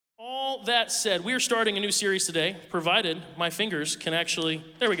all that said, we are starting a new series today, provided my fingers can actually,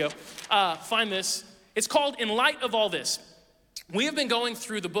 there we go, find this. It's called In Light of All This. We have been going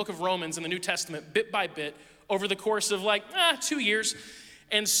through the book of Romans in the New Testament bit by bit over the course of 2 years.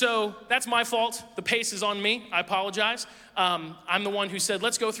 And so that's my fault. The pace is on me. I apologize. I'm the one who said,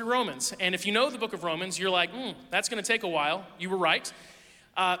 let's go through Romans. And if you know the book of Romans, you're like, that's going to take a while. You were right.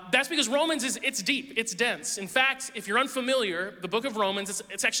 That's because Romans it's deep, it's dense. In fact, if you're unfamiliar, the book of Romans,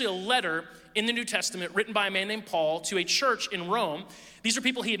 it's actually a letter in the New Testament written by a man named Paul to a church in Rome. These are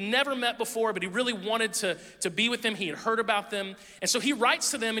people he had never met before, but he really wanted to be with them. He had heard about them. And so he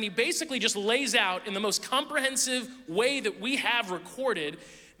writes to them and he basically just lays out in the most comprehensive way that we have recorded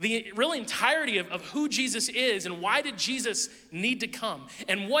the real entirety of who Jesus is and why did Jesus need to come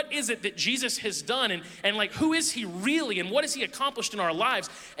and what is it that Jesus has done and who is he really and what has he accomplished in our lives.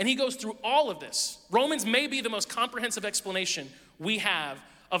 And he goes through all of this. Romans may be the most comprehensive explanation we have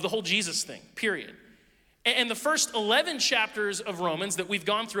of the whole Jesus thing, period. And the first 11 chapters of Romans that we've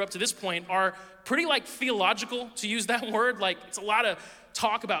gone through up to this point are pretty theological, to use that word. It's a lot of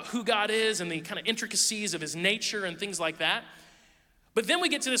talk about who God is and the kind of intricacies of his nature and things like that. But then we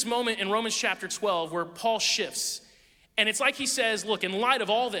get to this moment in Romans chapter 12 where Paul shifts. And it's like he says, look, in light of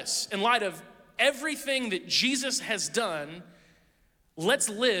all this, in light of everything that Jesus has done, let's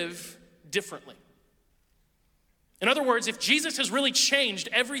live differently. In other words, if Jesus has really changed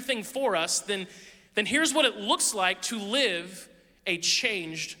everything for us, then here's what it looks like to live a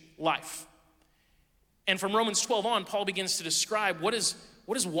changed life. And from Romans 12 on, Paul begins to describe what is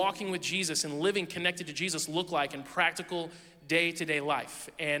walking with Jesus and living connected to Jesus look like in practical day-to-day life.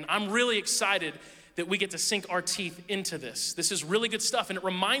 And I'm really excited that we get to sink our teeth into this. This is really good stuff. And it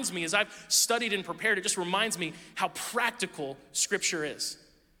reminds me, as I've studied and prepared, it just reminds me how practical Scripture is.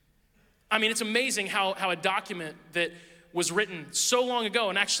 I mean, it's amazing how a document that was written so long ago,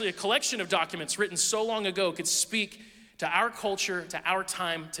 and actually a collection of documents written so long ago, could speak to our culture, to our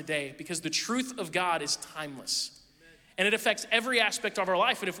time today, because the truth of God is timeless. And it affects every aspect of our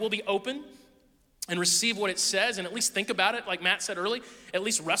life. And if we'll be open and receive what it says and at least think about it, like Matt said early, at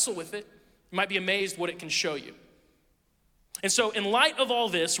least wrestle with it, you might be amazed what it can show you. And so in light of all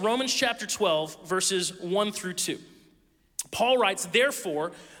this, Romans chapter 12, verses 1 through 2, Paul writes,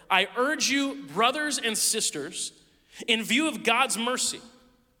 therefore, I urge you, brothers and sisters, in view of God's mercy,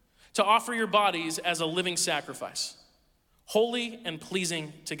 to offer your bodies as a living sacrifice, holy and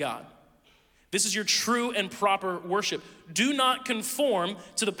pleasing to God. This is your true and proper worship. Do not conform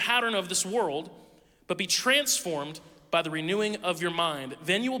to the pattern of this world, but be transformed by the renewing of your mind.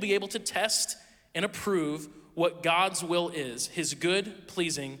 Then you will be able to test and approve what God's will is, his good,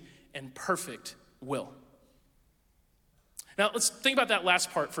 pleasing, and perfect will. Now, let's think about that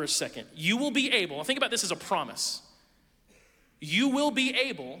last part for a second. You will be able, think about this as a promise. You will be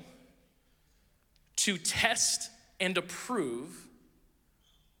able to test and approve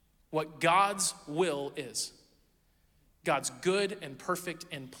what God's will is. God's good and perfect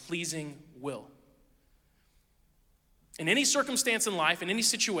and pleasing will. In any circumstance in life, in any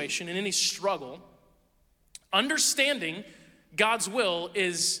situation, in any struggle, understanding God's will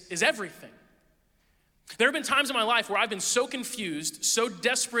is everything. There have been times in my life where I've been so confused, so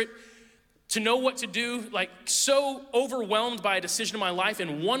desperate to know what to do, so overwhelmed by a decision in my life,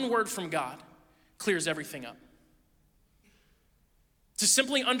 and one word from God clears everything up. To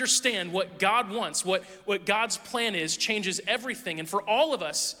simply understand what God wants, what God's plan is, changes everything. And for all of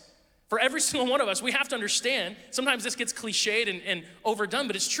us, for every single one of us, we have to understand, sometimes this gets cliched and overdone,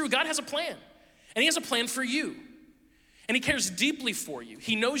 but it's true. God has a plan, and he has a plan for you. And he cares deeply for you.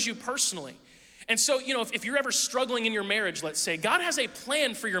 He knows you personally. And so, if you're ever struggling in your marriage, let's say, God has a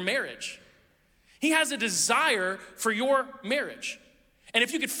plan for your marriage. He has a desire for your marriage. And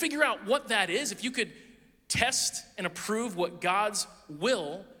if you could figure out what that is, if you could test and approve what God's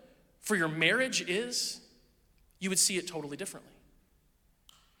will for your marriage is, you would see it totally differently.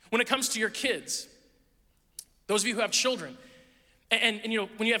 When it comes to your kids, those of you who have children, and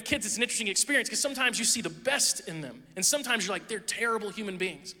when you have kids, it's an interesting experience because sometimes you see the best in them. And sometimes you're like, they're terrible human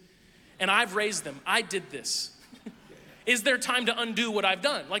beings. And I've raised them. I did this. Is there time to undo what I've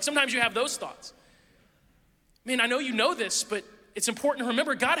done? Sometimes you have those thoughts. I know you know this, but it's important to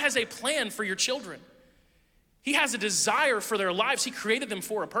remember God has a plan for your children. He has a desire for their lives. He created them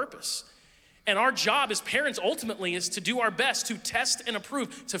for a purpose. And our job as parents ultimately is to do our best to test and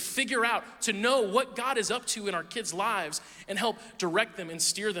approve, to figure out, to know what God is up to in our kids' lives and help direct them and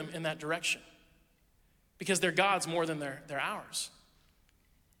steer them in that direction. Because they're God's more than they're ours.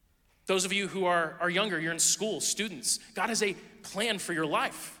 Those of you who are younger, you're in school, students, God has a plan for your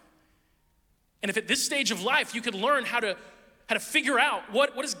life. And if at this stage of life you could learn how to how to figure out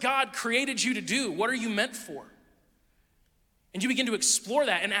what has God created you to do? What are you meant for? And you begin to explore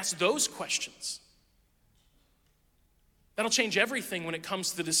that and ask those questions. That'll change everything when it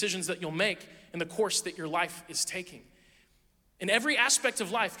comes to the decisions that you'll make and the course that your life is taking. In every aspect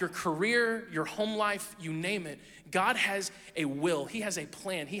of life, your career, your home life, you name it, God has a will. He has a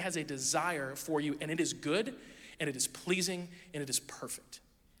plan. He has a desire for you, and it is good, and it is pleasing, and it is perfect.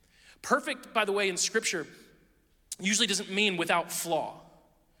 Perfect, by the way, in Scripture, usually doesn't mean without flaw.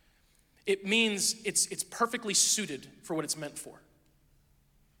 It means it's perfectly suited for what it's meant for.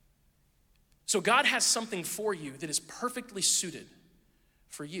 So God has something for you that is perfectly suited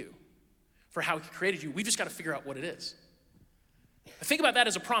for you, for how he created you. We've just got to figure out what it is. Think about that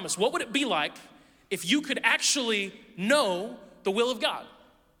as a promise. What would it be like if you could actually know the will of God?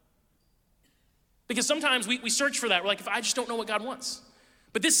 Because sometimes we search for that. We're like, if I just don't know what God wants.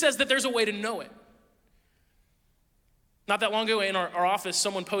 But this says that there's a way to know it. Not that long ago in our office,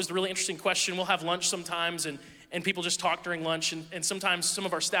 someone posed a really interesting question. We'll have lunch sometimes, and people just talk during lunch, and sometimes some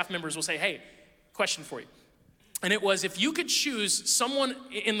of our staff members will say, hey, question for you. And it was, if you could choose someone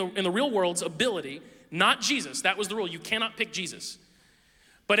in the real world's ability, not Jesus, that was the rule, you cannot pick Jesus,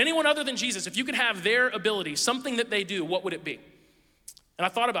 but anyone other than Jesus, if you could have their ability, something that they do, what would it be? And I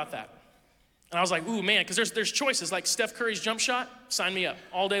thought about that. And I was like, ooh, man, because there's choices, like Steph Curry's jump shot, sign me up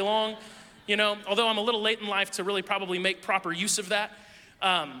all day long. You know, although I'm a little late in life to really probably make proper use of that.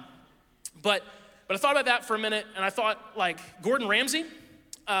 But I thought about that for a minute, and I thought, like, Gordon Ramsay,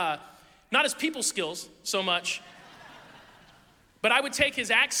 not his people skills so much, but I would take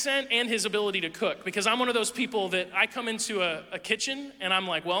his accent and his ability to cook, because I'm one of those people that I come into a kitchen, and I'm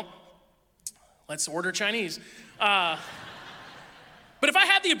like, well, let's order Chinese. But if I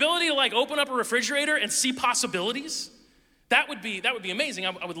had the ability to, like, open up a refrigerator and see possibilities, that would be amazing.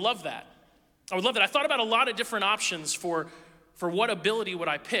 I would love that. I would love that. I thought about a lot of different options for what ability would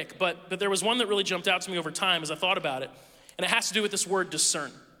I pick, but there was one that really jumped out to me over time as I thought about it, and it has to do with this word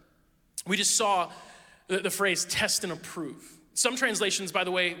discern. We just saw the phrase test and approve. Some translations, by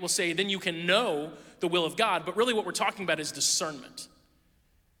the way, will say, then you can know the will of God, but really what we're talking about is discernment.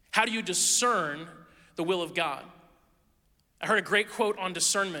 How do you discern the will of God? I heard a great quote on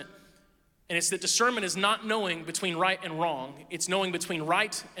discernment, and it's that discernment is not knowing between right and wrong, it's knowing between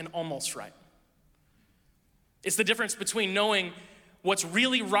right and almost right. It's the difference between knowing what's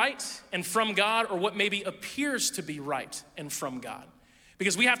really right and from God, or what maybe appears to be right and from God.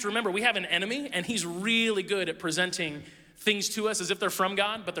 Because we have to remember, we have an enemy, and he's really good at presenting things to us as if they're from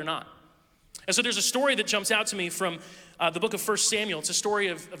God, but they're not. And so there's a story that jumps out to me from the book of 1 Samuel. It's a story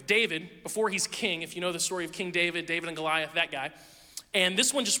of David before he's king. If you know the story of King David and Goliath, that guy. And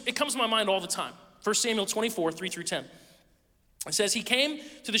this one it comes to my mind all the time. 1 Samuel 24, 3 through 10. It says, he came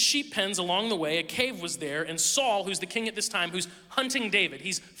to the sheep pens along the way. A cave was there, and Saul, who's the king at this time, who's hunting David.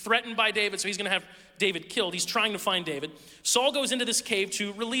 He's threatened by David, so he's going to have David killed. He's trying to find David. Saul goes into this cave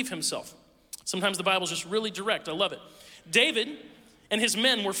to relieve himself. Sometimes the Bible's just really direct. I love it. David and his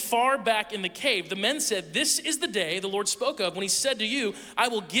men were far back in the cave. The men said, this is the day the Lord spoke of when he said to you, I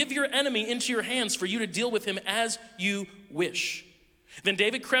will give your enemy into your hands for you to deal with him as you wish. Then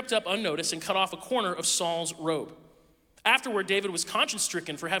David crept up unnoticed and cut off a corner of Saul's robe. Afterward, David was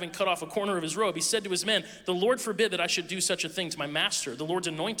conscience-stricken for having cut off a corner of his robe. He said to his men, the Lord forbid that I should do such a thing to my master, the Lord's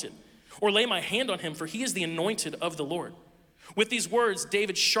anointed, or lay my hand on him, for he is the anointed of the Lord. With these words,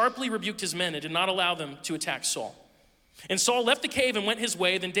 David sharply rebuked his men and did not allow them to attack Saul. And Saul left the cave and went his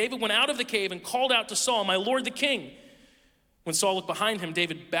way. Then David went out of the cave and called out to Saul, my Lord the king. When Saul looked behind him,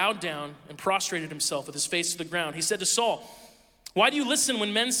 David bowed down and prostrated himself with his face to the ground. He said to Saul, why do you listen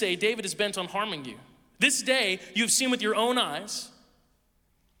when men say David is bent on harming you? This day you have seen with your own eyes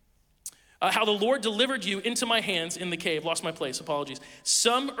how the Lord delivered you into my hands in the cave. Lost my place, apologies.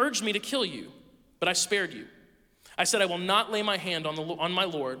 Some urged me to kill you, but I spared you. I said, I will not lay my hand on my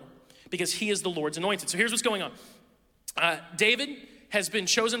Lord, because he is the Lord's anointed. So here's what's going on. David has been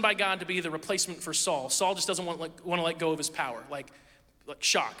chosen by God to be the replacement for Saul. Saul just doesn't want to let go of his power. Like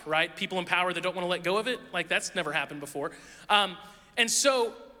shock, right? People in power that don't want to let go of it, like that's never happened before. And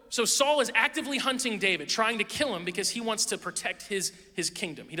so Saul is actively hunting David, trying to kill him because he wants to protect his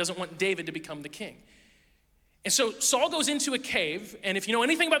kingdom. He doesn't want David to become the king. And so Saul goes into a cave, and if you know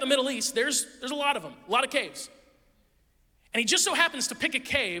anything about the Middle East, there's a lot of them, a lot of caves. And he just so happens to pick a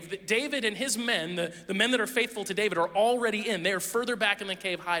cave that David and his men, the men that are faithful to David, are already in. They are further back in the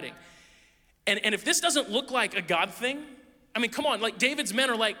cave hiding. And if this doesn't look like a God thing, I mean, come on, like David's men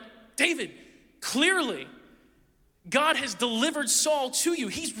are like, David, clearly God has delivered Saul to you.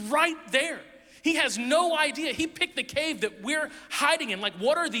 He's right there. He has no idea. He picked the cave that we're hiding in. Like,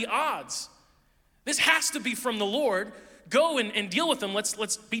 what are the odds? This has to be from the Lord. go and deal with them.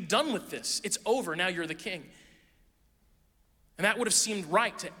 Let's be done with this. It's over. Now you're the king. And that would have seemed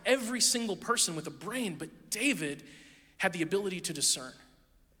right to every single person with a brain, but David had the ability to discern.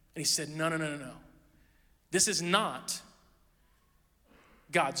 And he said, no. This is not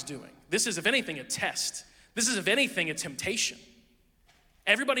God's doing. This is, if anything, a test. This is, if anything, a temptation.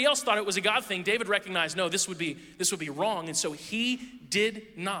 Everybody else thought it was a God thing. David recognized, no, this would be wrong. And so he did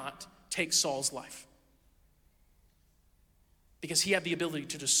not take Saul's life. Because he had the ability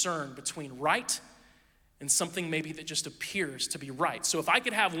to discern between right and something maybe that just appears to be right. So if I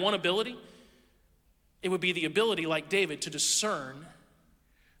could have one ability, it would be the ability, like David, to discern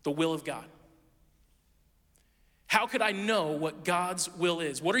the will of God. How could I know what God's will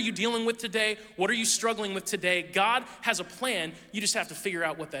is? What are you dealing with today? What are you struggling with today? God has a plan. You just have to figure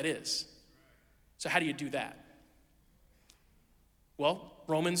out what that is. So how do you do that? Well,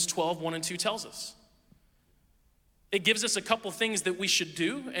 Romans 12, 1 and 2 tells us. It gives us a couple things that we should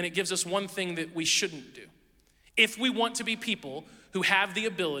do, and it gives us one thing that we shouldn't do. If we want to be people who have the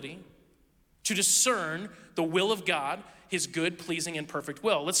ability to discern the will of God, his good, pleasing, and perfect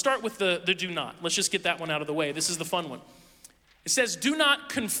will. Let's start with the do not. Let's just get that one out of the way. This is the fun one. It says, do not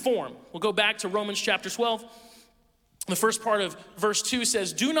conform. We'll go back to Romans chapter 12. The first part of verse 2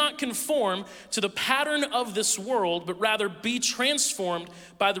 says, do not conform to the pattern of this world, but rather be transformed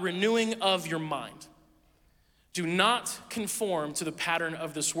by the renewing of your mind. Do not conform to the pattern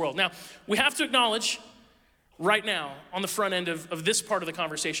of this world. Now, we have to acknowledge right now on the front end of this part of the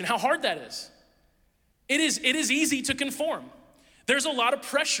conversation how hard that is. It is easy to conform. There's a lot of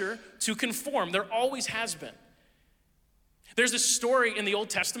pressure to conform. There always has been. There's this story in the Old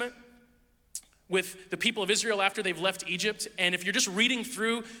Testament with the people of Israel after they've left Egypt. And if you're just reading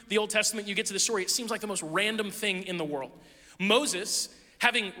through the Old Testament, you get to the story. It seems like the most random thing in the world. Moses,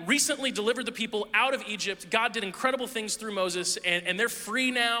 having recently delivered the people out of Egypt, God did incredible things through Moses, and they're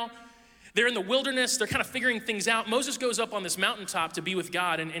free now. They're in the wilderness. They're kind of figuring things out. Moses goes up on this mountaintop to be with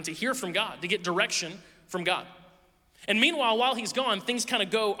God and to hear from God, to get direction from God. And meanwhile, while he's gone, things kind of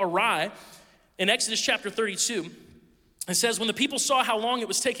go awry. In Exodus chapter 32, it says, when the people saw how long it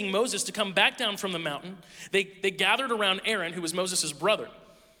was taking Moses to come back down from the mountain, they gathered around Aaron, who was Moses' brother.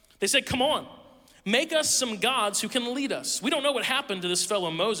 They said, come on, make us some gods who can lead us. We don't know what happened to this fellow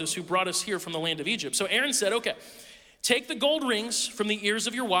Moses who brought us here from the land of Egypt. So Aaron said, okay, take the gold rings from the ears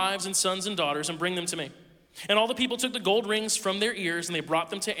of your wives and sons and daughters and bring them to me. And all the people took the gold rings from their ears and they brought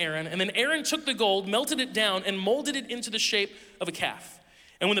them to Aaron. And then Aaron took the gold, melted it down, and molded it into the shape of a calf.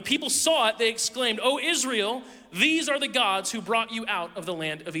 And when the people saw it, they exclaimed, "O Israel, these are the gods who brought you out of the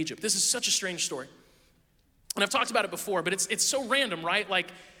land of Egypt." This is such a strange story. And I've talked about it before, but it's so random, right?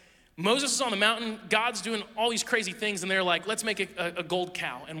 Like Moses is on the mountain, God's doing all these crazy things, and they're like, let's make a gold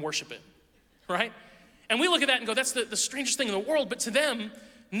cow and worship it, right? And we look at that and go, that's the strangest thing in the world. But to them,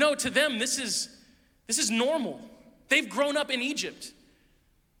 no, to them, this is normal. They've grown up in Egypt.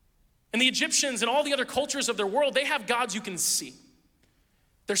 And the Egyptians and all the other cultures of their world, they have gods you can see.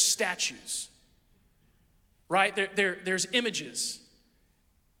 They're statues, right? There's images.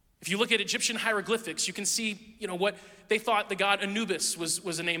 If you look at Egyptian hieroglyphics, you can see, what they thought the god Anubis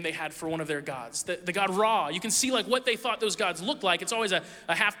was a name they had for one of their gods. The god Ra, you can see like what they thought those gods looked like. It's always a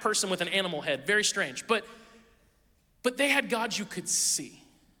half person with an animal head, very strange. But they had gods you could see.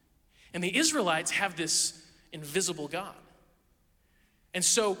 And the Israelites have this invisible God. And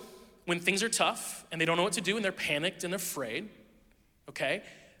so when things are tough and they don't know what to do and they're panicked and afraid, okay,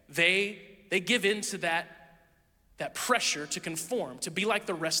 they give in to that pressure to conform, to be like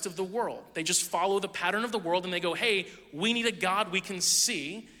the rest of the world. They just follow the pattern of the world and they go, hey, we need a God we can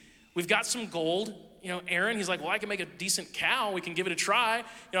see. We've got some gold. Aaron, he's like, well, I can make a decent cow. We can give it a try.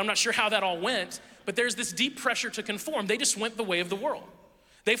 I'm not sure how that all went, but there's this deep pressure to conform. They just went the way of the world.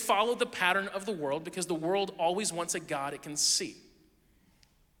 They followed the pattern of the world because the world always wants a God it can see.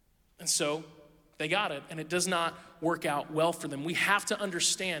 And so they got it, and it does not work out well for them. We have to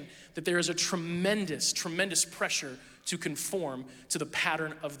understand that there is a tremendous, tremendous pressure to conform to the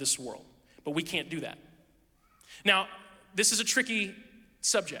pattern of this world. But we can't do that. Now, this is a tricky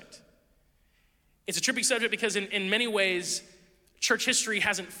subject. It's a tricky subject because in many ways, church history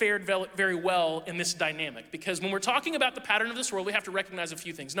hasn't fared very well in this dynamic. Because when we're talking about the pattern of this world, we have to recognize a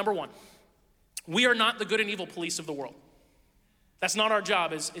few things. Number one, we are not the good and evil police of the world. That's not our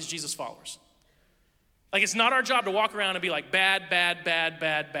job as Jesus followers. Like, it's not our job to walk around and be like, bad, bad, bad,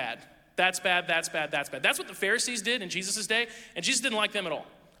 bad, bad. That's bad, that's bad, that's bad. That's what the Pharisees did in Jesus' day, and Jesus didn't like them at all.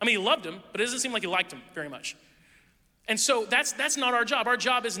 I mean, he loved them, but it doesn't seem like he liked them very much. And so that's not our job. Our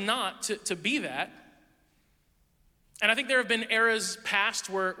job is not to be that. And I think there have been eras past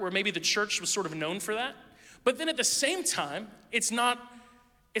where maybe the church was sort of known for that. But then at the same time, it's not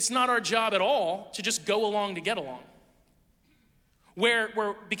our job at all to just go along to get along.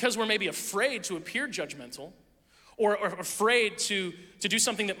 Because we're maybe afraid to appear judgmental or afraid to do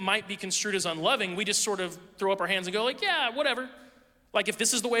something that might be construed as unloving, we just sort of throw up our hands and go like, yeah, whatever. Like if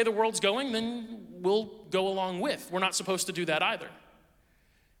this is the way the world's going, then we'll go along with. We're not supposed to do that either.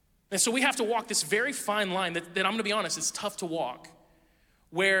 And so we have to walk this very fine line that I'm gonna be honest, it's tough to walk,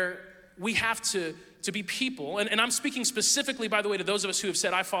 where we have to be people, and I'm speaking specifically, by the way, to those of us who have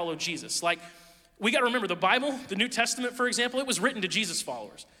said, I follow Jesus. Like, we gotta remember the Bible, the New Testament, for example, it was written to Jesus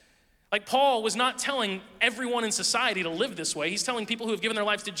followers. Like Paul was not telling everyone in society to live this way. He's telling people who have given their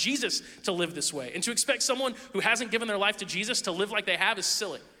lives to Jesus to live this way. And to expect someone who hasn't given their life to Jesus to live like they have is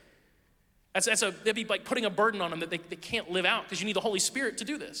silly. That'd be like putting a burden on them that they can't live out because you need the Holy Spirit to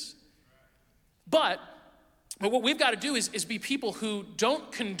do this. But what we've got to do is be people who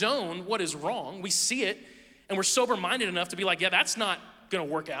don't condone what is wrong. We see it, and we're sober-minded enough to be like, yeah, that's not going to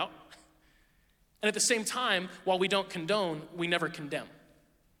work out. And at the same time, while we don't condone, we never condemn.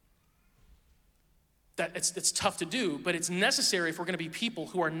 It's tough to do, but it's necessary if we're going to be people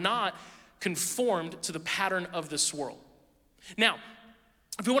who are not conformed to the pattern of this world. Now,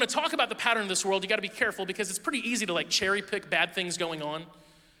 if we want to talk about the pattern of this world, you got to be careful because it's pretty easy to like cherry pick bad things going on.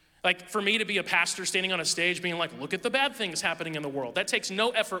 Like for me to be a pastor standing on a stage being like, look at the bad things happening in the world. That takes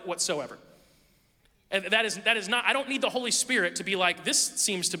no effort whatsoever. And that is not, I don't need the Holy Spirit to be like, this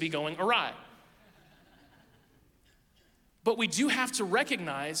seems to be going awry. But we do have to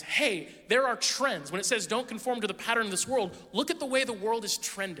recognize, hey, there are trends. When it says don't conform to the pattern of this world, look at the way the world is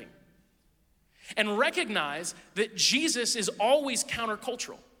trending. And recognize that Jesus is always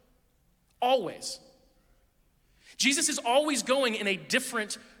countercultural. Always. Jesus is always going in a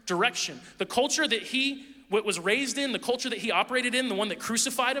different direction. The culture that he was raised in, the culture that he operated in, the one that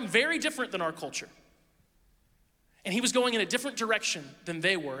crucified him, very different than our culture. And he was going in a different direction than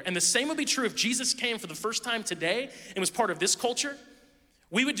they were. And the same would be true if Jesus came for the first time today and was part of this culture.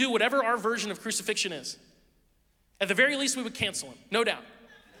 We would do whatever our version of crucifixion is. At the very least, we would cancel him, no doubt.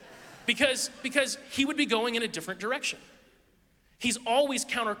 Because he would be going in a different direction. He's always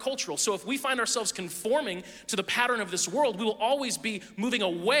countercultural. So if we find ourselves conforming to the pattern of this world, we will always be moving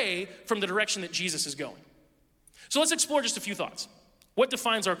away from the direction that Jesus is going. So let's explore just a few thoughts. What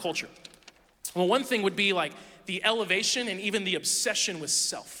defines our culture? Well, one thing would be like the elevation and even the obsession with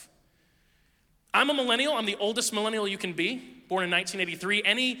self. I'm a millennial. I'm the oldest millennial you can be, born in 1983.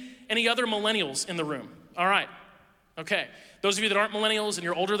 Any other millennials in the room? All right. Okay. Those of you that aren't millennials and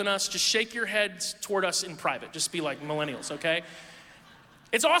you're older than us, just shake your heads toward us in private. Just be like millennials, okay?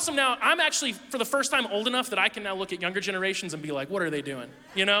 It's awesome now. I'm actually, for the first time, old enough that I can now look at younger generations and be like, what are they doing?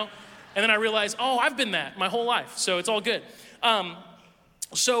 You know? And then I realize, oh, I've been that my whole life, so it's all good.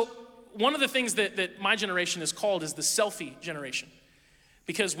 So one of the things that my generation is called is the selfie generation,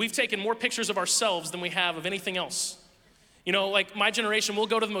 because we've taken more pictures of ourselves than we have of anything else. You know, like my generation, we'll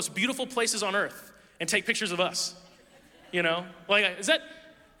go to the most beautiful places on earth and take pictures of us. You know, like, is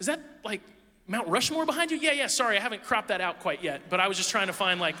that like Mount Rushmore behind you? Yeah, sorry, I haven't cropped that out quite yet, but I was just trying to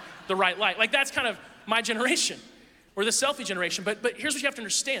find like the right light. Like that's kind of my generation, or the selfie generation. But here's what you have to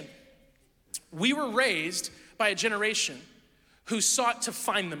understand. We were raised by a generation who sought to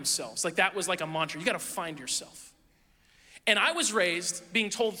find themselves. Like that was like a mantra. You got to find yourself. And I was raised being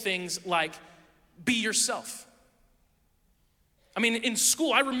told things like, be yourself. I mean, in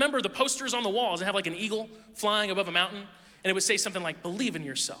school, I remember the posters on the walls that have like an eagle flying above a mountain, and it would say something like, believe in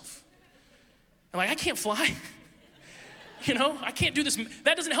yourself. I'm like, I can't fly. You know, I can't do this.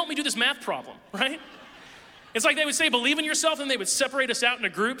 That doesn't help me do this math problem, right? It's like they would say, believe in yourself, and they would separate us out into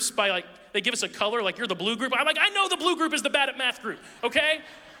groups by like, they give us a color, like you're the blue group. I'm like, I know the blue group is the bad at math group, okay?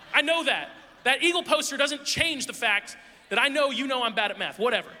 I know that. That eagle poster doesn't change the fact that I know you know I'm bad at math,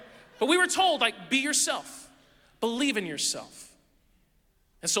 whatever. But we were told, like, be yourself. Believe in yourself.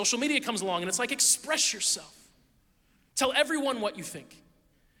 And social media comes along, and it's like, express yourself. Tell everyone what you think.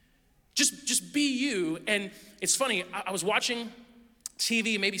 Just be you. And it's funny, I was watching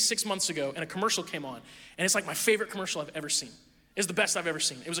TV maybe 6 months ago, and a commercial came on, and it's like my favorite commercial I've ever seen. It's the best I've ever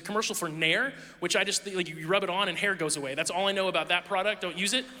seen. It was a commercial for Nair, which I just, like, you rub it on and hair goes away. That's all I know about that product. Don't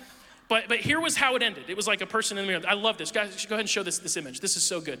use it. But here was how it ended. It was like a person in the mirror. I love this. Guys, go ahead and show this image. This is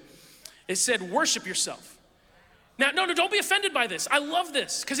so good. It said, worship yourself. Now, no, don't be offended by this. I love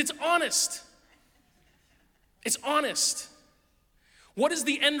this because it's honest. It's honest. What is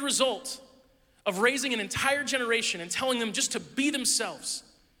the end result of raising an entire generation and telling them just to be themselves,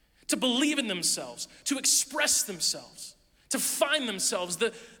 to believe in themselves, to express themselves, to find themselves?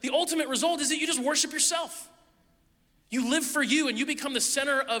 The ultimate result is that you just worship yourself. You live for you and you become the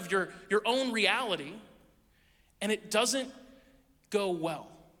center of your own reality. and it doesn't go well.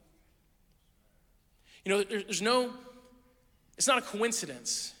 You know, it's not a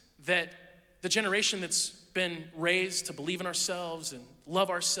coincidence that the generation that's been raised to believe in ourselves and love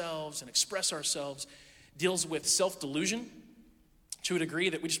ourselves and express ourselves deals with self-delusion to a degree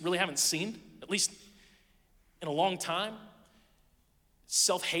that we just really haven't seen, at least in a long time.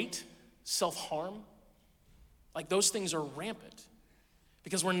 Self-hate, self-harm, like those things are rampant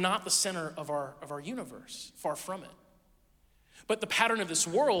because we're not the center of our universe, far from it. But the pattern of this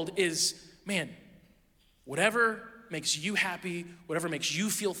world is, man, whatever makes you happy, whatever makes you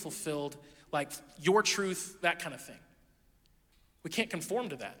feel fulfilled, like your truth, that kind of thing. We can't conform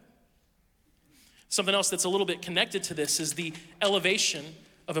to that. Something else that's a little bit connected to this is the elevation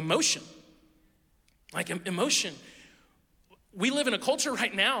of emotion. Like emotion. We live in a culture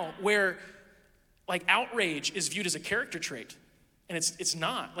right now where like outrage is viewed as a character trait, and it's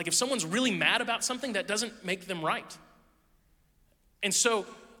not. Like if someone's really mad about something, that doesn't make them right. And so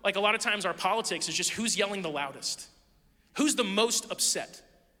like a lot of times our politics is just who's yelling the loudest, who's the most upset.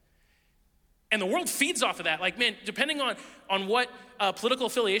 And the world feeds off of that. Like, man, depending on what political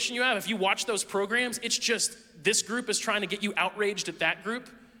affiliation you have, if you watch those programs, it's just this group is trying to get you outraged at that group.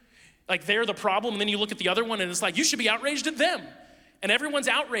 Like they're the problem, and then you look at the other one and it's like, you should be outraged at them. And everyone's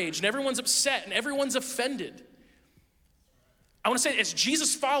outraged, and everyone's upset, and everyone's offended. I wanna say, as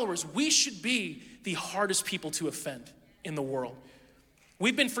Jesus followers, we should be the hardest people to offend in the world.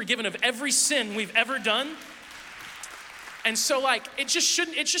 We've been forgiven of every sin we've ever done. And so like, it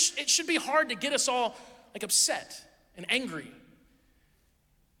should be hard to get us all like upset and angry.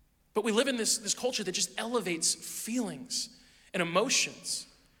 But we live in this culture that just elevates feelings and emotions.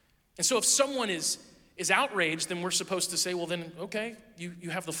 And so if someone is outraged, then we're supposed to say, well then, okay, you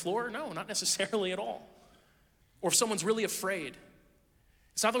have the floor? No, not necessarily at all. Or if someone's really afraid,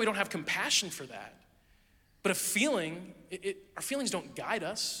 it's not that we don't have compassion for that, but a feeling, our feelings don't guide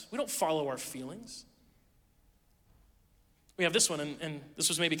us. We don't follow our feelings. We have this one, and this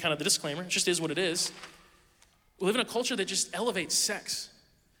was maybe kind of the disclaimer. It just is what it is. We live in a culture that just elevates sex.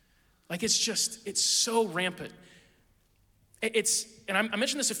 Like it's so rampant. And I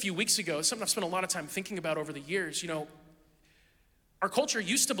mentioned this a few weeks ago. It's something I've spent a lot of time thinking about over the years. You know, our culture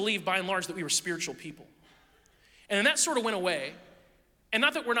used to believe by and large that we were spiritual people. And then that sort of went away. And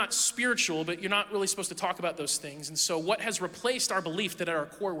not that we're not spiritual, but you're not really supposed to talk about those things. And so what has replaced our belief that at our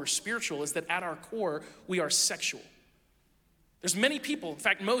core we're spiritual is that at our core we are sexual. There's many people, in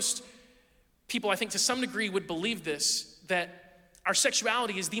fact, most people I think to some degree would believe this, that our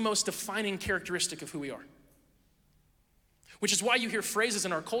sexuality is the most defining characteristic of who we are. Which is why you hear phrases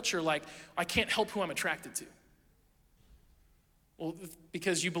in our culture like, I can't help who I'm attracted to. Well,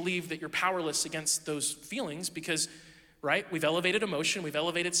 because you believe that you're powerless against those feelings because, right, we've elevated emotion, we've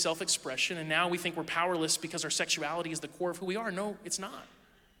elevated self-expression, and now we think we're powerless because our sexuality is the core of who we are. No, it's not.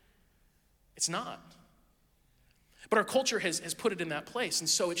 It's not. But our culture has put it in that place, and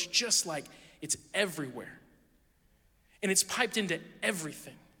so it's just like, it's everywhere. And it's piped into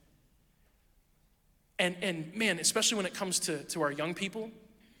everything. And man, especially when it comes to our young people,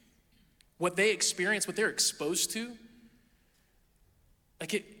 what they experience, what they're exposed to,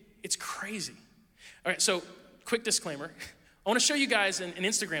 like it's crazy. All right, so quick disclaimer. I wanna show you guys an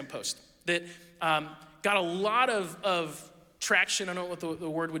Instagram post that got a lot of traction, I don't know what the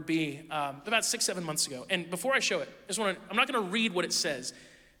word would be, about 6-7 months ago. And before I show it, I'm not gonna read what it says.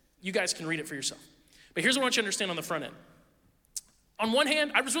 You guys can read it for yourself. But here's what I want you to understand on the front end. On one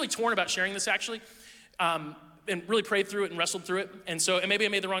hand, I was really torn about sharing this actually, and really prayed through it and wrestled through it. And maybe I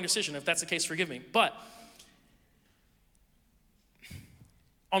made the wrong decision. If that's the case, forgive me. But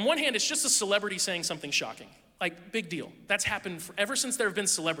on one hand, it's just a celebrity saying something shocking. Like, big deal. That's happened ever since there have been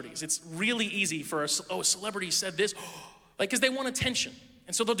celebrities. It's really easy for a celebrity said this. Like, because they want attention.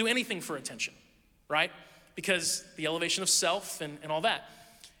 And so they'll do anything for attention, right? Because the elevation of self and all that.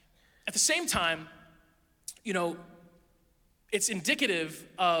 At the same time, you know, it's indicative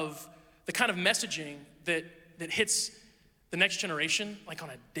of the kind of messaging that hits the next generation like on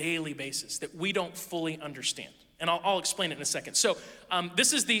a daily basis that we don't fully understand. And I'll explain it in a second. So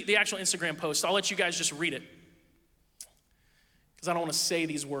this is the actual Instagram post. I'll let you guys just read it because I don't want to say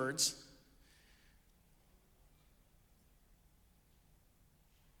these words.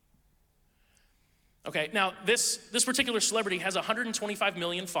 Okay, now this particular celebrity has 125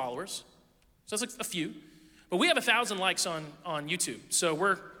 million followers. So that's like a few. But we have 1,000 likes on YouTube. So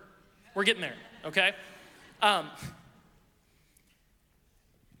we're getting there, okay? I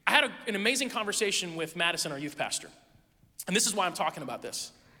had an amazing conversation with Madison, our youth pastor. And this is why I'm talking about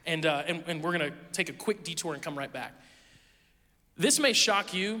this. And we're gonna take a quick detour and come right back. This may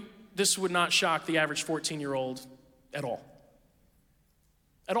shock you. This would not shock the average 14-year-old at all.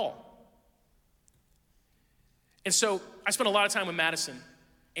 At all. And so I spent a lot of time with Madison,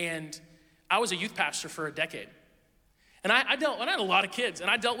 and I was a youth pastor for a decade. And I had a lot of kids, and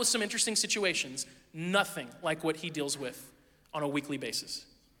I dealt with some interesting situations, nothing like what he deals with on a weekly basis.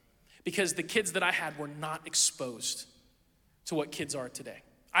 Because the kids that I had were not exposed to what kids are today.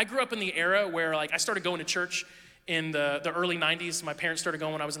 I grew up in the era where I started going to church in the early 90s. My parents started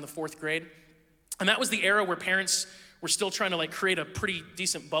going when I was in the 4th grade. And that was the era where parents were still trying to create a pretty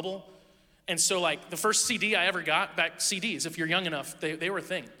decent bubble. And so the first CD I ever got, back CDs, if you're young enough, they were a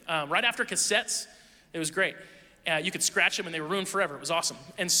thing. Right after cassettes, it was great. You could scratch them and they were ruined forever. It was awesome.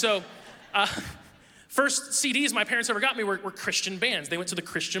 And so first CDs my parents ever got me were Christian bands. They went to the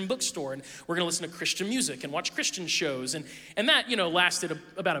Christian bookstore and we're gonna listen to Christian music and watch Christian shows. And that, lasted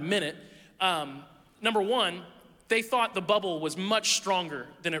about a minute. Number one, they thought the bubble was much stronger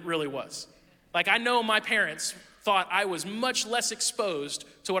than it really was. I know my parents thought I was much less exposed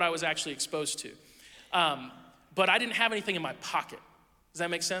to what I was actually exposed to. But I didn't have anything in my pocket. Does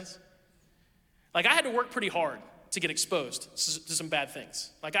that make sense? I had to work pretty hard to get exposed to some bad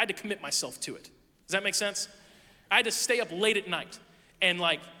things. I had to commit myself to it. Does that make sense? I had to stay up late at night and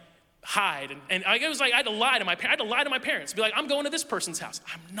hide. And it was I had to lie to my parents. I had to lie to my parents. Be like, I'm going to this person's house.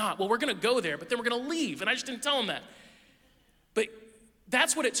 I'm not. Well, we're gonna go there, but then we're gonna leave. And I just didn't tell them that. But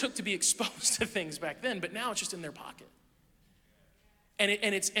that's what it took to be exposed to things back then, but now it's just in their pocket. And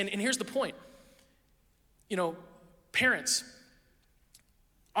here's the point. Parents,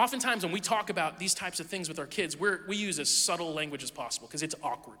 oftentimes when we talk about these types of things with our kids, we use as subtle language as possible because it's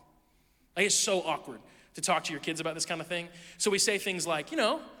awkward. It's so awkward to talk to your kids about this kind of thing. So we say things like,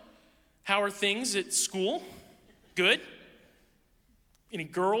 how are things at school? Good? Any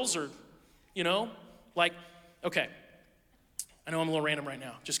girls or, okay. I know I'm a little random right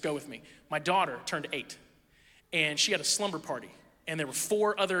now. Just go with me. My daughter turned 8, and she had a slumber party, and there were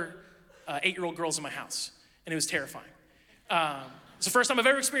 4 other 8-year-old girls in my house, and it was terrifying. It's the first time I've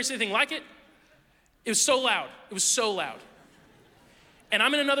ever experienced anything like it. It was so loud. It was so loud. And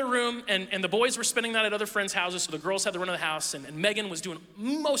I'm in another room, and the boys were spending that at other friends' houses, so the girls had the run of the house, and Megan was doing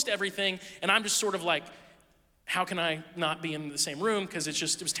most everything, and I'm just sort of how can I not be in the same room? Because it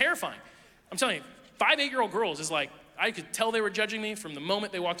was terrifying. I'm telling you, 5 8-year-old girls is I could tell they were judging me from the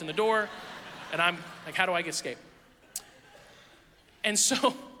moment they walked in the door, and I'm how do I escape? And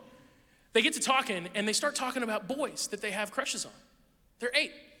so they get to talking, and they start talking about boys that they have crushes on. They're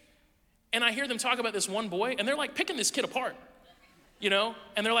 8. And I hear them talk about this one boy, and they're picking this kid apart, And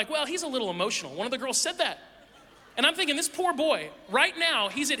they're well, he's a little emotional. One of the girls said that. And I'm thinking, this poor boy, right now,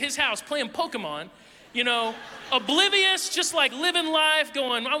 he's at his house playing Pokemon, oblivious, just living life,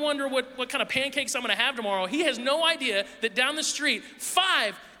 going, I wonder what kind of pancakes I'm gonna have tomorrow. He has no idea that down the street,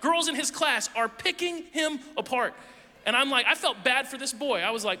 5 girls in his class are picking him apart. And I'm I felt bad for this boy.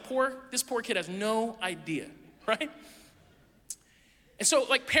 I was this poor kid has no idea, right? And so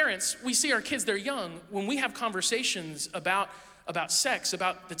parents, we see our kids, they're young. When we have conversations about sex,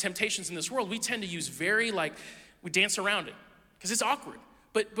 about the temptations in this world, we tend to use very we dance around it because it's awkward.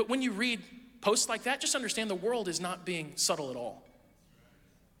 But when you read posts like that, just understand the world is not being subtle at all.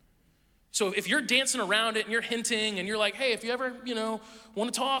 So if you're dancing around it and you're hinting and you're hey, if you ever,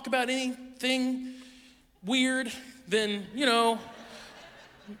 want to talk about anything weird, then,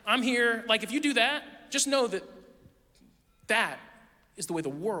 I'm here. If you do that, just know that that is the way the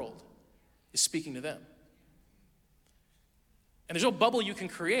world is speaking to them. And there's no bubble you can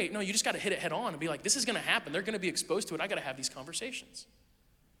create. No, you just got to hit it head on and be this is going to happen. They're going to be exposed to it. I got to have these conversations.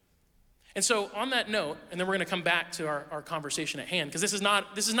 And so on that note, and then we're going to come back to our conversation at hand, because this is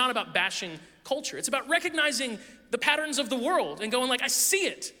not about bashing culture. It's about recognizing the patterns of the world and going I see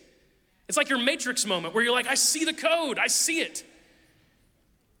it. It's your Matrix moment where you're I see the code. I see it.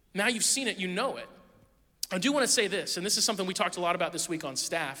 Now you've seen it, you know it. I do want to say this, and this is something we talked a lot about this week on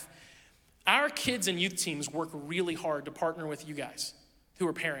staff. Our kids and youth teams work really hard to partner with you guys who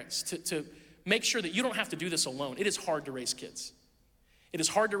are parents to make sure that you don't have to do this alone. It is hard to raise kids. It is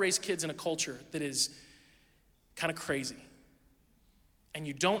hard to raise kids in a culture that is kind of crazy. And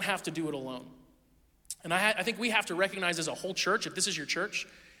you don't have to do it alone. And I think we have to recognize as a whole church, if this is your church,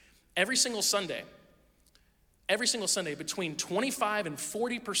 every single Sunday, between 25 and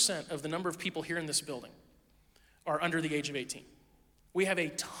 40% of the number of people here in this building are under the age of 18. We have a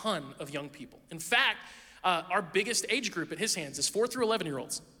ton of young people. In fact, our biggest age group at His Hands is 4 through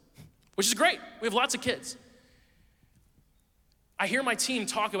 11-year-olds, which is great. We have lots of kids. I hear my team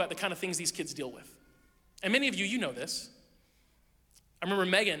talk about the kind of things these kids deal with. And many of you know this. I remember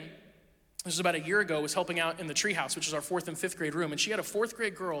Megan this was about a year ago, was helping out in the treehouse, which is our 4th and 5th grade room. And she had a 4th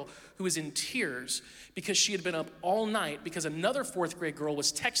grade girl who was in tears because she had been up all night because another 4th grade girl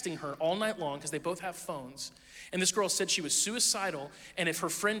was texting her all night long because they both have phones. And this girl said she was suicidal, and if her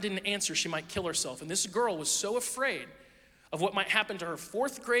friend didn't answer, she might kill herself. And this girl was so afraid of what might happen to her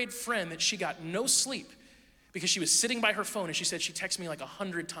 4th grade friend that she got no sleep because she was sitting by her phone, and she said she texted me like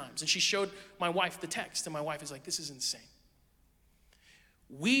 100 times. And she showed my wife the text, and my wife is like, this is insane.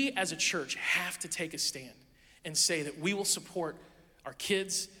 We as a church have to take a stand and say that we will support our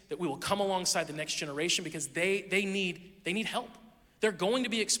kids, that we will come alongside the next generation because they need help. They're going to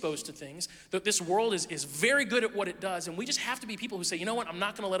be exposed to things. This world is very good at what it does, and we just have to be people who say, you know what, I'm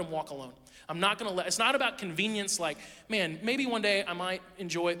not gonna let them walk alone. It's not about convenience like, man, maybe one day I might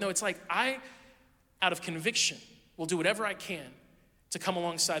enjoy it. No, it's like out of conviction, will do whatever I can to come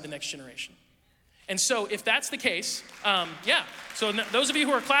alongside the next generation. And so if that's the case, so those of you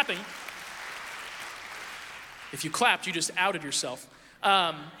who are clapping, if you clapped, you just outed yourself.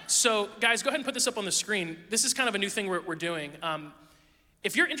 So guys, go ahead and put this up on the screen. This is kind of a new thing we're doing.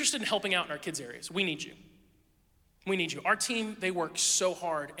 If you're interested in helping out in our kids' areas, we need you. We need you. Our team, they work so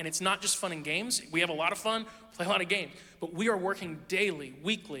hard, and it's not just fun and games. We have a lot of fun, play a lot of games, but we are working daily,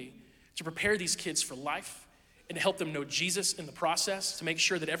 weekly, to prepare these kids for life and to help them know Jesus in the process, to make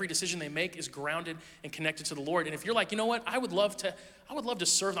sure that every decision they make is grounded and connected to the Lord. And if you're like, you know what, I would love to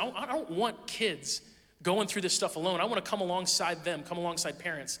serve. I don't want kids going through this stuff alone. I want to come alongside them, come alongside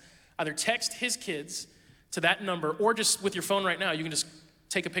parents. Either text his kids to that number, or just with your phone right now, you can just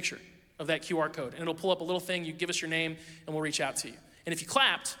take a picture of that QR code, and it'll pull up a little thing. You give us your name, and we'll reach out to you. And if you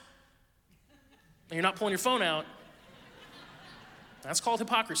clapped, and you're not pulling your phone out, that's called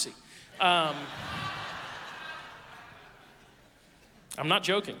hypocrisy. I'm not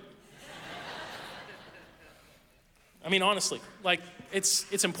joking. I mean, honestly, like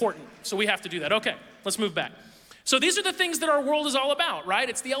it's important. So we have to do that. Okay, let's move back. So these are the things that our world is all about, right?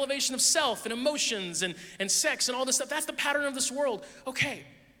 It's the elevation of self and emotions and sex and all this stuff. That's the pattern of this world. Okay,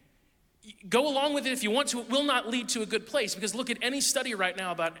 go along with it if you want to. It will not lead to a good place, because look at any study right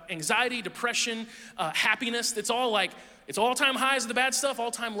now about anxiety, depression, happiness. It's all like, it's all-time highs of the bad stuff,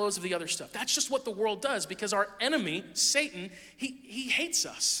 all-time lows of the other stuff. That's just what the world does, because our enemy, Satan, he hates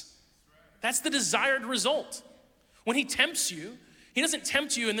us. That's the desired result. When he tempts you, he doesn't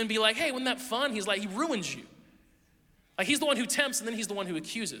tempt you and then be like, hey, wasn't that fun? He's like, he ruins you. Like, he's the one who tempts, and then he's the one who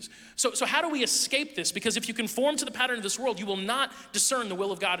accuses. So how do we escape this? Because if you conform to the pattern of this world, you will not discern the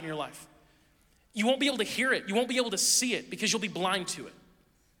will of God in your life. You won't be able to hear it. You won't be able to see it, because you'll be blind to it.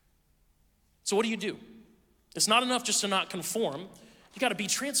 So what do? It's not enough just to not conform. You got to be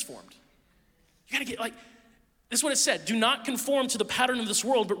transformed. You got to get, like, this is what it said. Do not conform to the pattern of this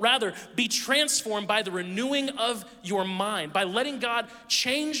world, but rather be transformed by the renewing of your mind, by letting God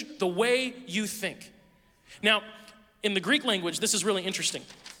change the way you think. Now, in the Greek language, this is really interesting,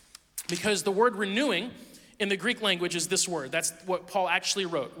 because the word renewing in the Greek language is this word. That's what Paul actually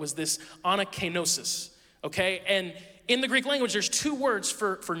wrote, was this anakenosis, okay? And in the Greek language, there's two words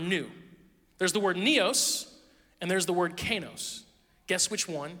for new. There's the word neos, and there's the word kainos. Guess which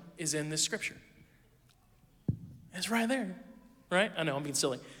one is in this scripture? It's right there, right? I know, I'm being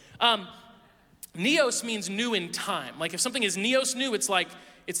silly. Neos means new in time. Like, if something is neos new, it's like,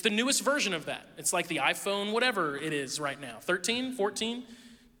 it's the newest version of that. It's like the iPhone, whatever it is right now. 13, 14?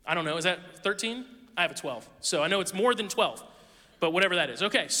 I don't know, is that 13? I have a 12, so I know it's more than 12, but whatever that is.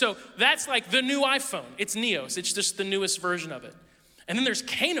 Okay, so that's like the new iPhone. It's neos, it's just the newest version of it. And then there's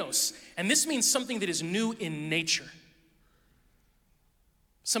kainos, and this means something that is new in nature.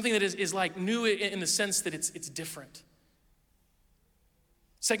 Something that is like new in the sense that it's different.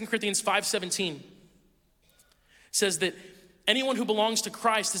 2 Corinthians 5:17 says that anyone who belongs to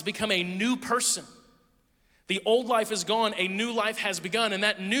Christ has become a new person. The old life is gone, a new life has begun, and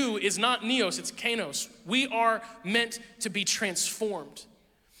that new is not neos, it's kainos. We are meant to be transformed.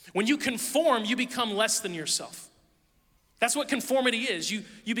 When you conform, you become less than yourself. That's what conformity is.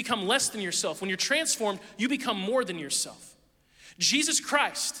 You become less than yourself. When you're transformed, you become more than yourself. Jesus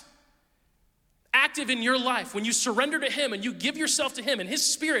Christ, active in your life, when you surrender to him and you give yourself to him and his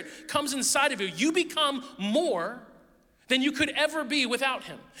spirit comes inside of you, you become more than you could ever be without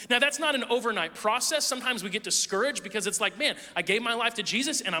him. Now, that's not an overnight process. Sometimes we get discouraged because it's like, man, I gave my life to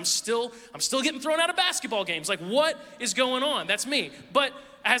Jesus and I'm still getting thrown out of basketball games. Like, what is going on? That's me. But it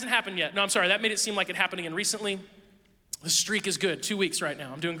hasn't happened yet. No, I'm sorry. That made it seem like it happened again recently. The streak is good. 2 weeks right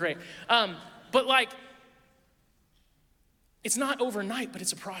now. I'm doing great. But like, it's not overnight, but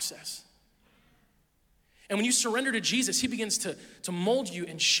it's a process. And when you surrender to Jesus, he begins to mold you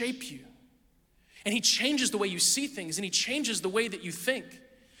and shape you. And he changes the way you see things, and he changes the way that you think.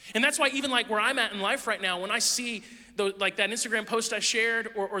 And that's why even like where I'm at in life right now, when I see like that Instagram post I shared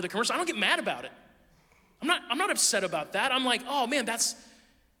or the commercial, I don't get mad about it. I'm not upset about that. I'm like, oh man, that's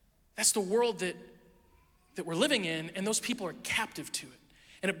the world that we're living in, and those people are captive to it.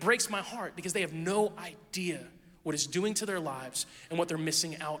 And it breaks my heart because they have no idea what it's doing to their lives and what they're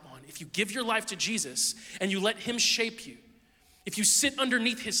missing out on. If you give your life to Jesus and you let him shape you, if you sit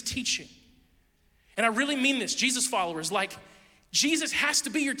underneath his teaching, and I really mean this, Jesus followers, like Jesus has to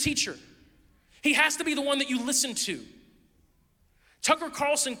be your teacher. He has to be the one that you listen to. Tucker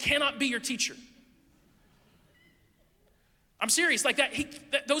Carlson cannot be your teacher. I'm serious, like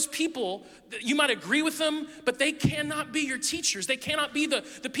those people, you might agree with them, but they cannot be your teachers. They cannot be the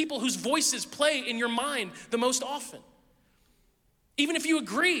people whose voices play in your mind the most often. Even if you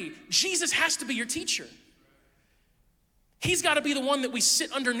agree, Jesus has to be your teacher. He's got to be the one that we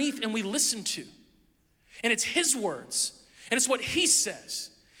sit underneath and we listen to. And it's his words, and it's what he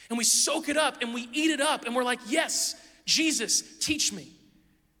says. And we soak it up and we eat it up, and we're like, yes, Jesus, teach me.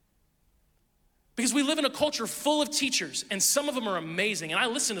 Because we live in a culture full of teachers, and some of them are amazing, and I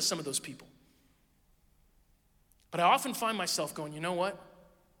listen to some of those people. But I often find myself going, you know what?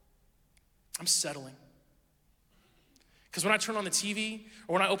 I'm settling. Because when I turn on the TV,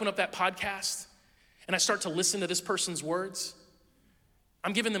 or when I open up that podcast, and I start to listen to this person's words,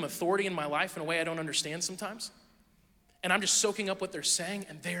 I'm giving them authority in my life in a way I don't understand sometimes. And I'm just soaking up what they're saying,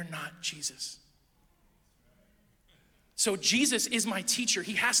 and they're not Jesus. So Jesus is my teacher.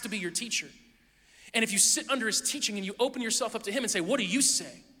 He has to be your teacher. And if you sit under his teaching and you open yourself up to him and say, what do you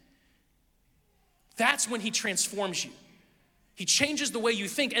say? That's when he transforms you. He changes the way you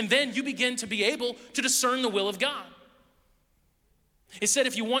think, and then you begin to be able to discern the will of God. It said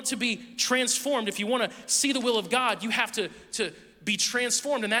if you want to be transformed, if you want to see the will of God, you have to be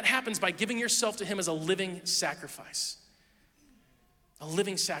transformed, and that happens by giving yourself to him as a living sacrifice. A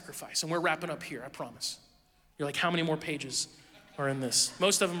living sacrifice. And we're wrapping up here, I promise. You're like, how many more pages are in this?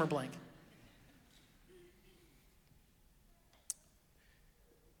 Most of them are blank.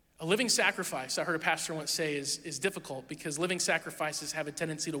 A living sacrifice, I heard a pastor once say, is difficult because living sacrifices have a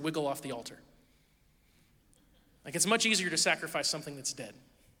tendency to wiggle off the altar. Like it's much easier to sacrifice something that's dead.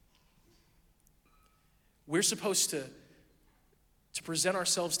 We're supposed to present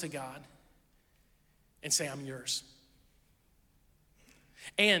ourselves to God and say, I'm yours.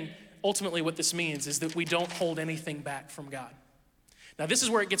 And ultimately what this means is that we don't hold anything back from God. Now this is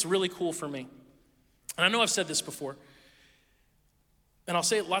where it gets really cool for me. And I know I've said this before, and I'll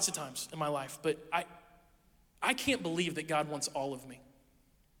say it lots of times in my life, but I can't believe that God wants all of me.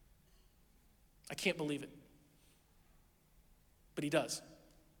 I can't believe it. But he does.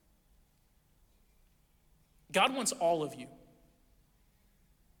 God wants all of you.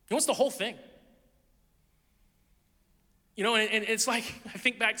 He wants the whole thing. You know, and it's like, I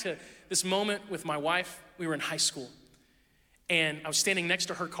think back to this moment with my wife. We were in high school, and I was standing next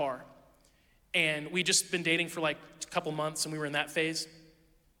to her car, and we'd just been dating for like a couple months, and we were in that phase.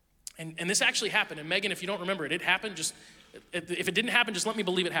 And this actually happened. And Megan, if you don't remember it, it happened. Just if it didn't happen, just let me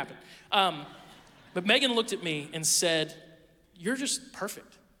believe it happened. But Megan looked at me and said, "You're just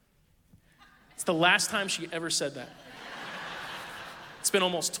perfect." It's the last time she ever said that. It's been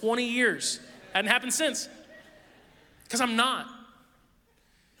almost 20 years. Hadn't happened since. Because I'm not.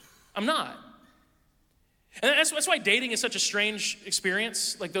 I'm not. And that's why dating is such a strange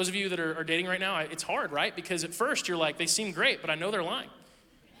experience. Like those of you that are dating right now, it's hard, right? Because at first you're like, they seem great, but I know they're lying.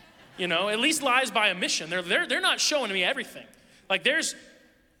 You know, at least lies by omission. They're not showing me everything. Like there's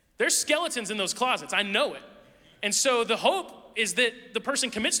skeletons in those closets. I know it. And so the hope is that the person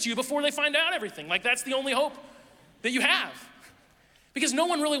commits to you before they find out everything. Like that's the only hope that you have. Because no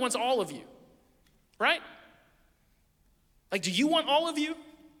one really wants all of you, right? Like, do you want all of you?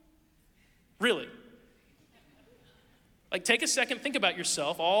 Really? Like, take a second, think about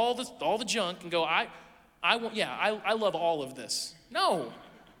yourself, all the junk, and go, I love all of this. No.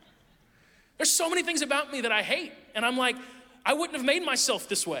 There's so many things about me that I hate, and I'm like, I wouldn't have made myself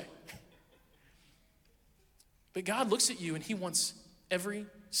this way. But God looks at you, and he wants every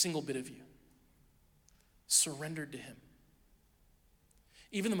single bit of you surrendered to him.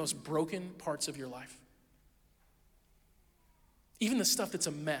 Even the most broken parts of your life. Even the stuff that's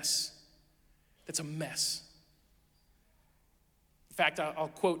a mess. That's a mess. In fact, I'll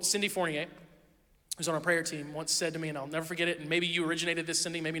quote Cindy Fournier, who's on our prayer team, once said to me, and I'll never forget it, and maybe you originated this,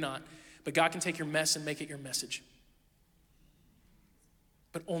 Cindy, maybe not, but God can take your mess and make it your message.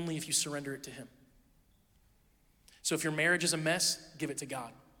 But only if you surrender it to him. So if your marriage is a mess, give it to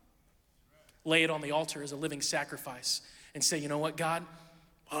God. Lay it on the altar as a living sacrifice and say, you know what, God,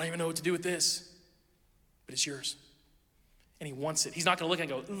 I don't even know what to do with this, but it's yours. and he wants it. He's not gonna look and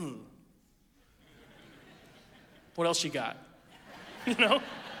go, ooh. What else you got? You know?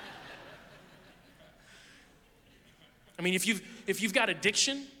 I mean, if you've got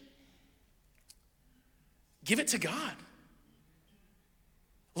addiction, give it to God.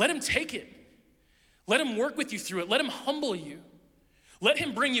 Let him take it. Let him work with you through it. Let him humble you. Let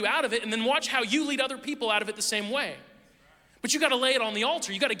him bring you out of it, and then watch how you lead other people out of it the same way. But you gotta lay it on the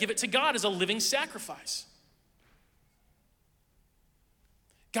altar. You gotta give it to God as a living sacrifice.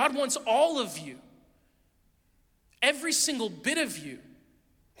 God wants all of you, every single bit of you,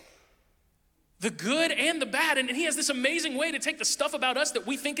 the good and the bad. And he has this amazing way to take the stuff about us that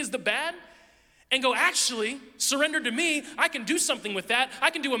we think is the bad and go, actually, surrender to me. I can do something with that. I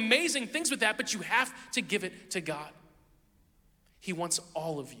can do amazing things with that, but you have to give it to God. He wants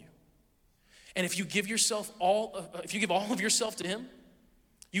all of you. And if you give all of yourself to him,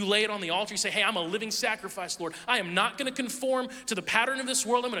 you lay it on the altar, you say, hey, I'm a living sacrifice, Lord. I am not gonna conform to the pattern of this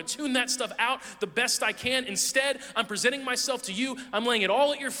world. I'm gonna tune that stuff out the best I can. Instead, I'm presenting myself to you. I'm laying it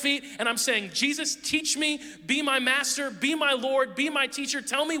all at your feet, and I'm saying, Jesus, teach me, be my master, be my Lord, be my teacher.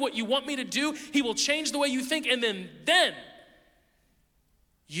 Tell me what you want me to do. He will change the way you think, and then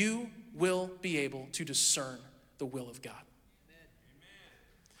you will be able to discern the will of God.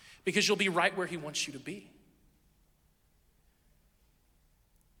 Because you'll be right where he wants you to be.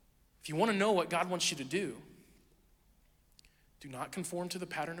 If you want to know what God wants you to do not conform to the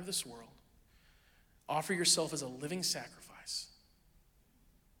pattern of this world. Offer yourself as a living sacrifice.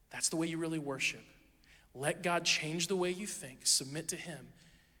 That's the way you really worship. Let God change the way you think. Submit to him.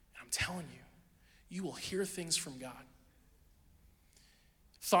 And I'm telling you, you will hear things from God.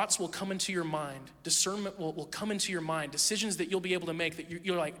 Thoughts will come into your mind. Discernment will come into your mind. Decisions that you'll be able to make that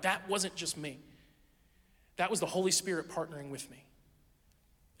you're like, that wasn't just me. That was the Holy Spirit partnering with me.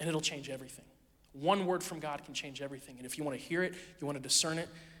 And it'll change everything. One word from God can change everything. And if you want to hear it, you want to discern it,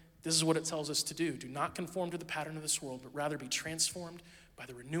 this is what it tells us to do. Do not conform to the pattern of this world, but rather be transformed by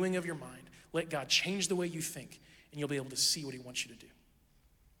the renewing of your mind. Let God change the way you think, and you'll be able to see what he wants you to do.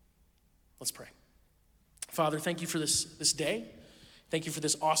 Let's pray. Father, thank you for this day. Thank you for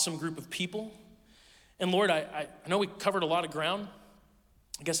this awesome group of people. And Lord, I know we covered a lot of ground.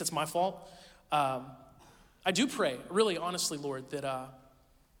 I guess it's my fault. I do pray, really honestly, Lord, that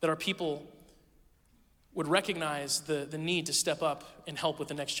our people would recognize the need to step up and help with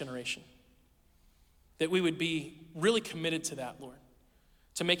the next generation. That we would be really committed to that, Lord,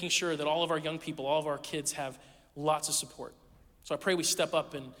 to making sure that all of our young people, all of our kids have lots of support. So I pray we step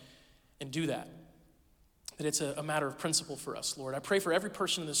up and do that. That it's a matter of principle for us, Lord. I pray for every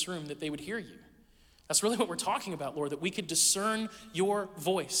person in this room that they would hear you. That's really what we're talking about, Lord, that we could discern your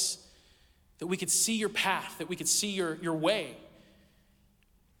voice, that we could see your path, that we could see your way,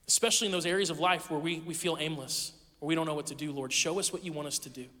 especially in those areas of life where we feel aimless, where we don't know what to do. Lord, show us what you want us to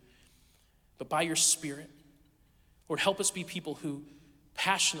do. But by your Spirit, Lord, help us be people who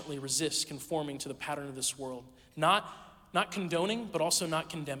passionately resist conforming to the pattern of this world. Not condoning, but also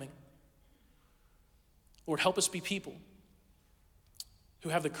not condemning. Lord, help us be people who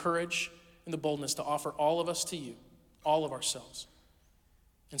have the courage and the boldness to offer all of us to you, all of ourselves,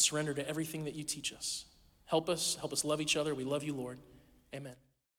 and surrender to everything that you teach us. Help us love each other. We love you, Lord. Amen.